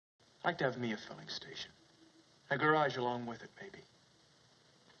I'd like to have me a filling station. A garage along with it, maybe.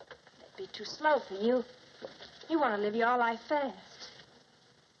 It'd be too slow for you. You want to live your life fast.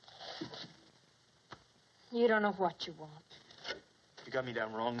 You don't know what you want. You got me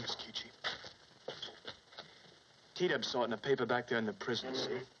down wrong, Miss Keechie. T-Dub saw it in the paper back there in the prison,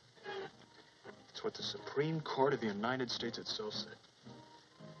 see? It's what the Supreme Court of the United States itself said.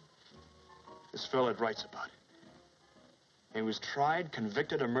 This fellow that writes about it. He was tried,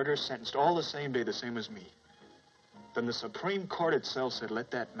 convicted of murder, sentenced all the same day, the same as me. Then the Supreme Court itself said, let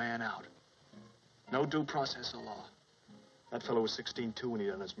that man out. No due process of law. That fellow was 16 too when he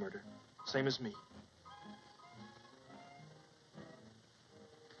done his murder. Same as me.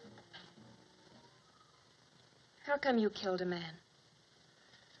 How come you killed a man?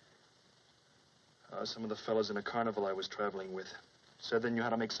 Some of the fellows in a carnival I was traveling with said they knew how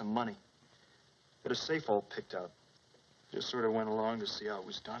to make some money. Had a safe all picked out. Just sort of went along to see how it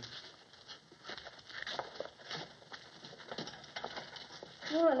was done.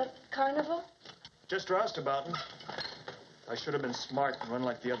 You were in a carnival? Just roused about him. I should have been smart and run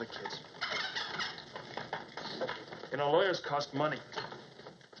like the other kids. You know, lawyers cost money.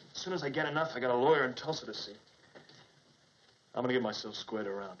 As soon as I get enough, I got a lawyer in Tulsa to see. I'm gonna get myself squared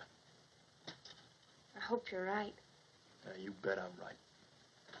around. I hope you're right. Yeah, you bet I'm right.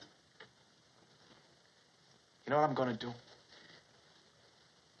 You know what I'm gonna do?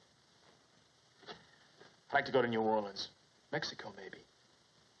 I'd like to go to New Orleans. Mexico, maybe.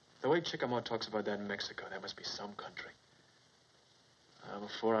 The way Chickamauga talks about that in Mexico, that must be some country.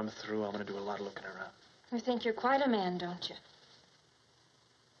 Before I'm through, I'm gonna do a lot of looking around. You think you're quite a man, don't you?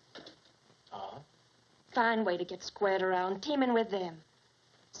 Uh-huh. Fine way to get squared around, teaming with them.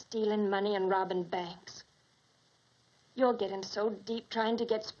 Stealing money and robbing banks. You'll get in so deep trying to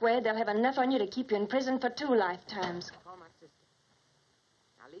get squared, they'll have enough on you to keep you in prison for 2 lifetimes. Call my sister.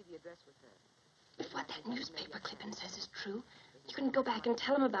 I'll leave the address with her. If what that newspaper clipping says is true, you can go back and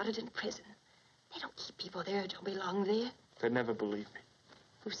tell them about it in prison. They don't keep people there who don't belong there. They'd never believe me.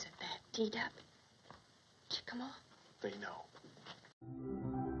 Who said that? T-Dub? Chickamauga? They know.